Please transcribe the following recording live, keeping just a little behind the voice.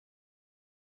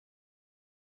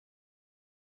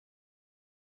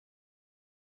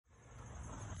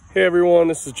Hey everyone,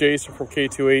 this is Jason from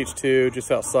K2H2, just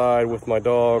outside with my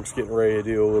dogs, getting ready to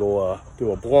do a little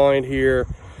blind here.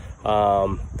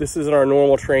 This isn't our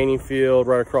normal training field,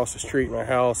 right across the street in our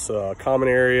house, common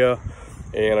area,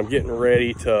 and I'm getting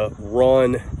ready to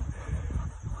run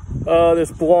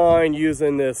this blind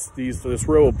using this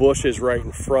row of bushes right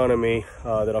in front of me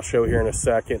that I'll show here in a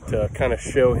second, to kind of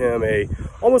show him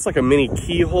almost like a mini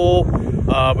keyhole,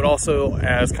 but also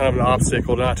as kind of an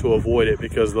obstacle, not to avoid it,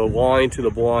 because the line to the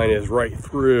blind is right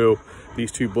through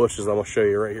these two bushes. I'm going to show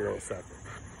you right here in a second.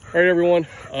 All right, everyone,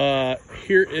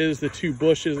 here is the two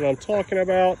bushes that I'm talking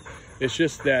about. It's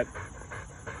just that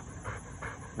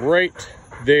right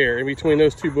there in between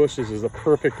those two bushes is a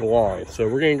perfect line. So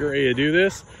we're getting ready to do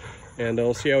this, and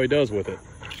we'll see how he does with it.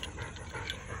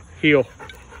 Heel,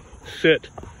 sit.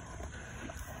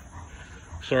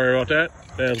 Sorry about that.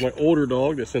 That is my older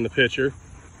dog that's in the picture.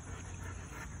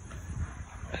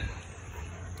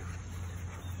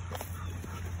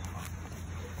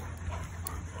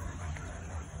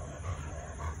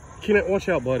 Keenan, watch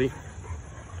out, buddy.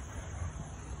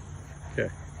 Okay,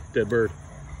 dead bird.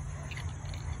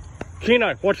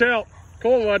 Keenan, watch out.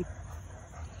 Come on, bud.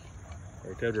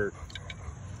 Right, dead bird.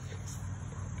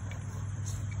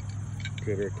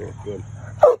 Good, right there, good.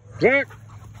 Back.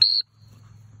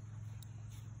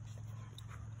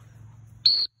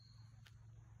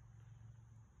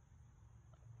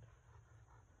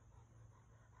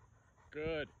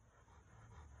 Good.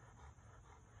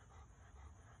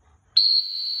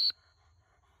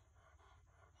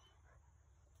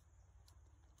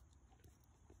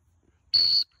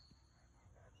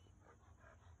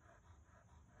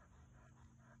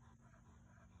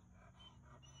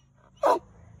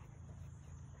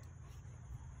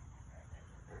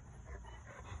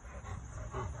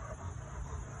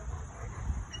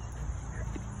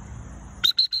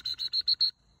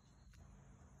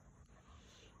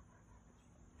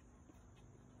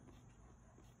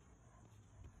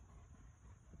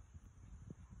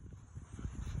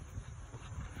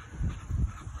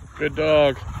 Good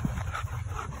dog.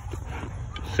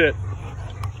 Sit.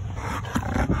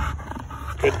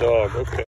 Good dog, okay.